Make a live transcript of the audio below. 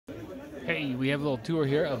Hey, we have a little tour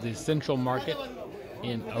here of the Central Market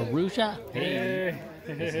in Arusha. Hey,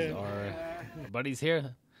 this is our buddies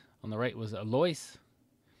here. On the right was Alois.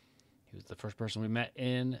 He was the first person we met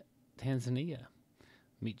in Tanzania.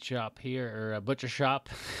 Meat shop here, or a butcher shop.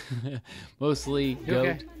 Mostly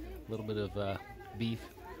goat, a little bit of beef.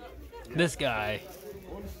 This guy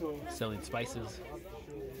selling spices.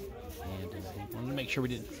 And we wanted to make sure we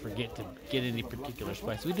didn't forget to get any particular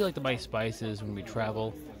spices. We do like to buy spices when we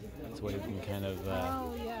travel. That's why we can kind of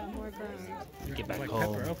more ground. get back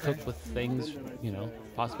home, cook with things, you know,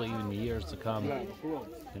 possibly even years to come.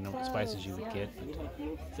 You know what spices you would get, but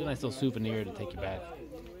it's a nice little souvenir to take you back.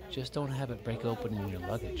 Just don't have it break open in your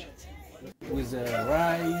luggage. With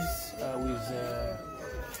rice,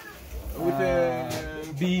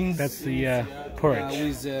 with beans. That's the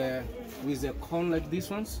porridge. With corn like these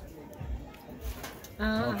ones.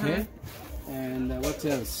 Okay. And what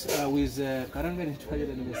else? With the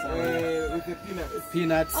peanuts.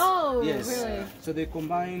 Peanuts. Oh, yes. Really? So they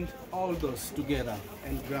combined all those together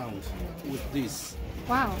and ground with this.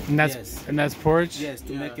 Wow. And that's porridge? Yes,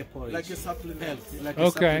 to make a porridge. Like a supplement. Like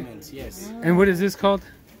a supplement, yes. And what is this called?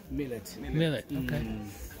 Millet. Millet. Okay.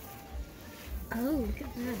 Oh, look at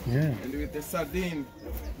that. Yeah. And with the sardine,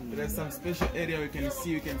 there's some special area we can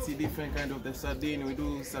see different kind of the sardine. We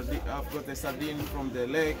do sardine. I've got the sardine from the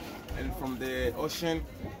lake and from the ocean.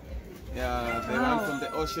 Yeah, the one from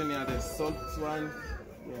the ocean, yeah, the salt one.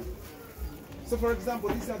 Yeah. So for example,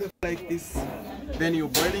 these are the like this. Then you're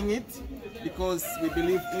boiling it because we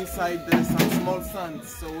believe inside there's some small sands.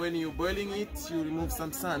 So when you're boiling it, you remove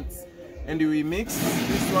some sands, and we mix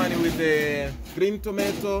this one with the green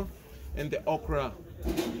tomato and the okra.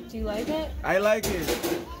 Do you like it? I like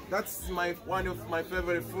it. That's one of my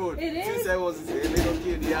favorite food. It is? Since I was a little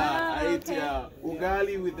kid, yeah. Oh, I eat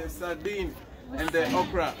ugali with the sardine and the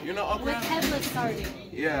okra. You know okra? With headless sardine.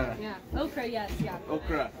 Yeah. Yeah. Okra, yes, yeah.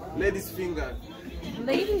 Okra. Lady's finger.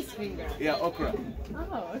 Lady's finger. Yeah, okra.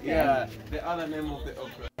 Oh, okay. Yeah, the other name of the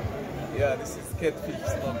okra. Yeah, this is catfish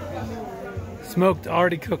stockfish. Smoked,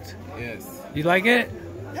 already cooked. Yes. You like it?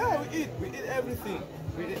 Yeah, we eat everything.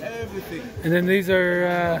 We eat everything. And then these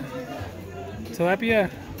are tilapia?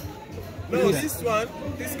 No, this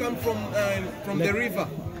comes from the river.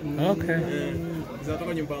 Okay. From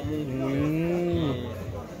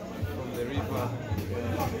the river.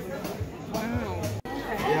 Wow.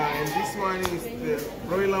 Yeah, and this one is the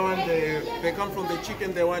broiler one. They come from the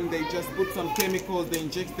chicken. The one they just put some chemicals. They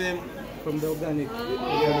inject them from the organic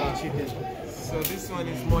chicken. So this one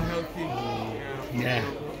is more healthy. Yeah.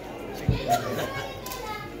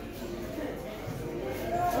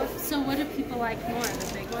 So what do people like more,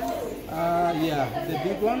 the big ones? Yeah, the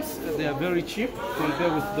big ones, they are very cheap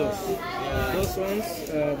compared with those. Those ones,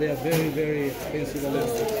 they are very, very expensive.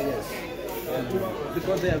 Yes.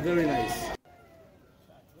 Because they are very nice.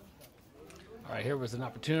 All right, here was an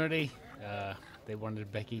opportunity. They wanted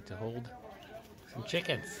Becky to hold some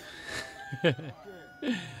chickens.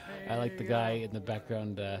 I like the guy in the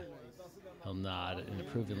background. He'll nod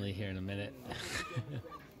approvingly here in a minute.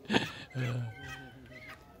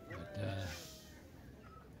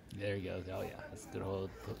 There he goes. Oh yeah, that's good hold.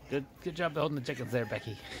 Good job holding the chickens there,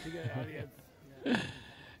 Becky.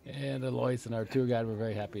 And Alois and our tour guide were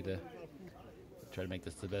very happy to try to make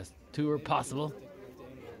this the best tour possible.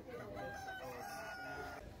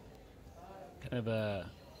 Kind of a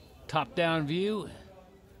top-down view.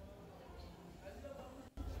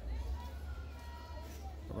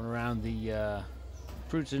 Going around the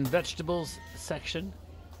fruits and vegetables section.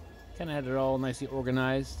 Kind of had it all nicely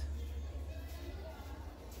organized.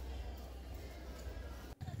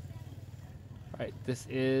 All right, this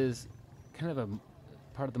is kind of a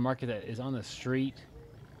part of the market that is on the street.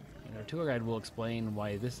 And our tour guide will explain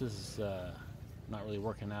why this is not really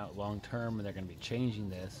working out long term, and they're going to be changing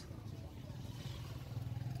this.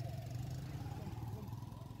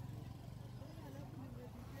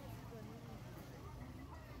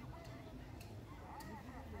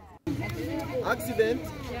 Accident,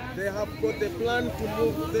 they have got the plan to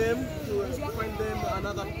move them to find them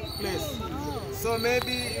another place. So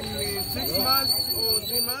maybe in 6 months or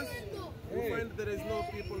 3 months, we find there is no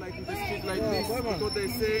people like in the street like this because they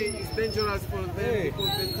say it's dangerous for them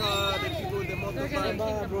because the car, the people, the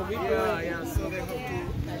motorbike. Yeah, so they have to.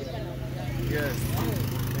 Yes.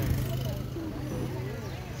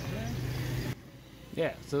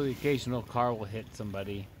 Yeah, so the occasional car will hit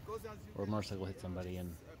somebody, or a motorcycle will hit somebody,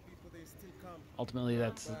 and ultimately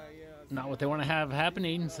that's not what they want to have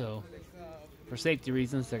happening. So for safety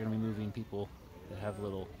reasons, they're going to be moving people that have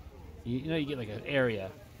little, you know, you get like an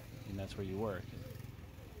area, and that's where you work.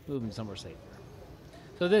 Move them somewhere safer.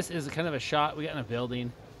 So this is kind of a shot we got in a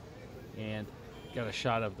building. and got a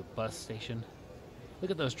shot of the bus station.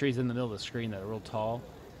 Look at those trees in the middle of the screen that are real tall.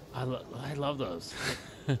 I love those.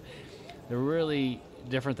 They're really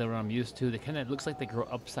different than what I'm used to. They kind of looks like they grow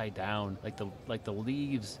upside down, like the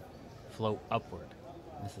leaves flow upward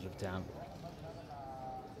instead of downward.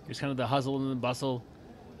 There's kind of the hustle and the bustle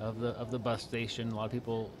of the bus station. A lot of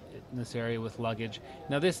people in this area with luggage.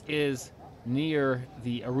 Now this is near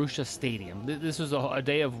the Arusha Stadium. This was a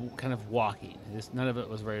day of kind of walking. None of it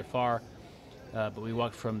was very far, but we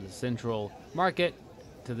walked from the central market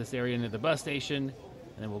to this area near the bus station,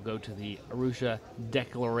 and then we'll go to the Arusha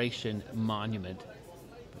Declaration Monument.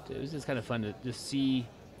 But it was just kind of fun to just see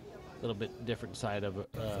a little bit different side of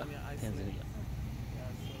Tanzania.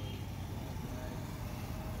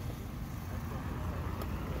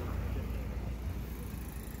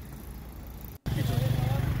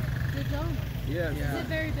 The dome. Yeah. Is it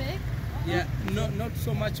very big? Yeah, not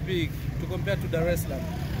so much big to compare to Dar es Salaam.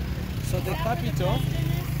 So the capital,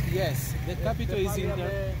 yes, the capital is in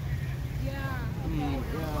the. Yeah.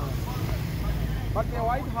 But the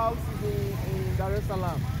White House is in Dar es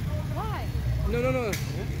Salaam. Why? No.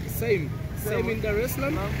 Same in Dar es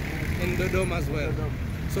Salaam and Dodoma as well.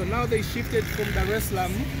 So now they shifted from Dar es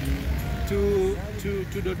Salaam to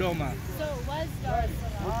Dodoma. So it was Dar es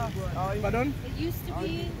Salaam. Pardon? It used to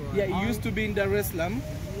be. Yeah, it used to be in Dar es Salaam,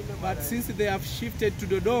 but since they have shifted to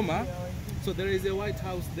Dodoma, so there is a White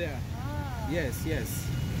House there. Yes.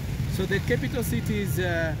 So the capital city is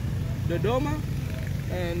Dodoma,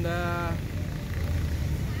 and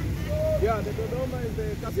Yeah, the Dodoma is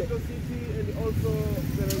the capital city, and also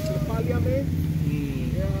there is the parliament.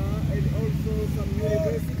 Yeah, and also some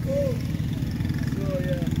university. So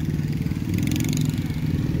yeah.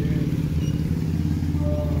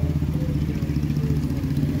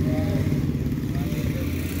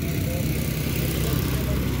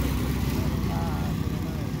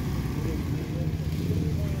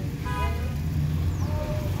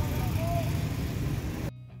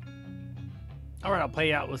 All right, I'll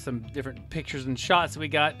play out with some different pictures and shots that we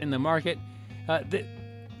got in the market.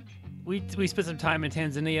 We spent some time in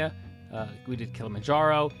Tanzania. We did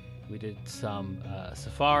Kilimanjaro. We did some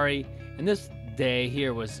safari, and this day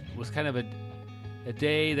here was kind of a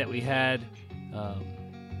day that we had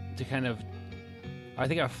to kind of. I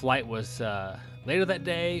think our flight was later that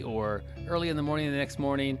day or early in the morning the next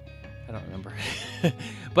morning. I don't remember,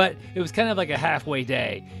 but it was kind of like a halfway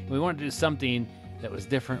day. And we wanted to do something that was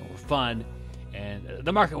different or fun. And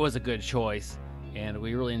the market was a good choice, and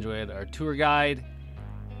we really enjoyed our tour guide.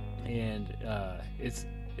 And it's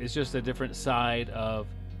just a different side of,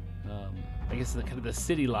 I guess, kind of the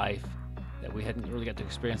city life that we hadn't really got to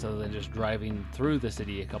experience other than just driving through the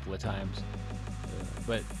city a couple of times.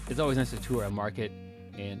 But it's always nice to tour a market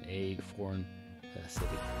in a foreign city.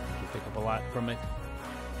 You pick up a lot from it,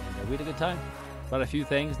 and we had a good time. Bought a few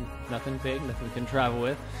things, nothing big, nothing we can travel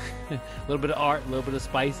with. A little bit of art, a little bit of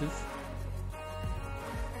spices.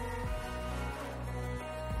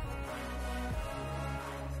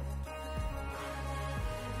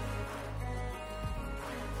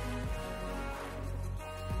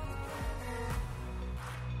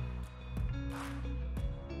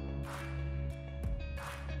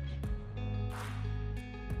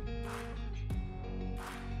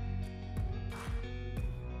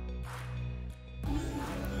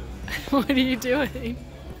 What are you doing?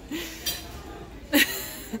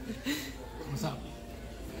 What's up?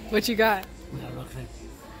 What you got?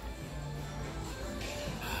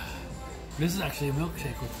 This is actually a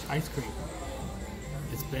milkshake with ice cream.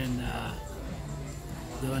 It's been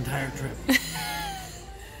the entire trip.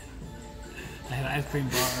 I had an ice cream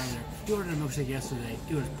bar earlier. You ordered a milkshake yesterday.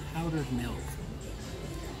 It was powdered milk.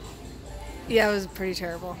 Yeah, it was pretty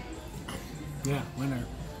terrible. Yeah, winner.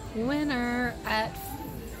 Winner at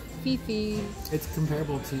Fifi's. It's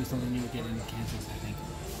comparable to something you would get in Kansas, I think.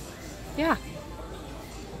 Yeah.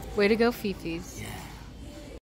 Way to go, Fifi's. Yeah.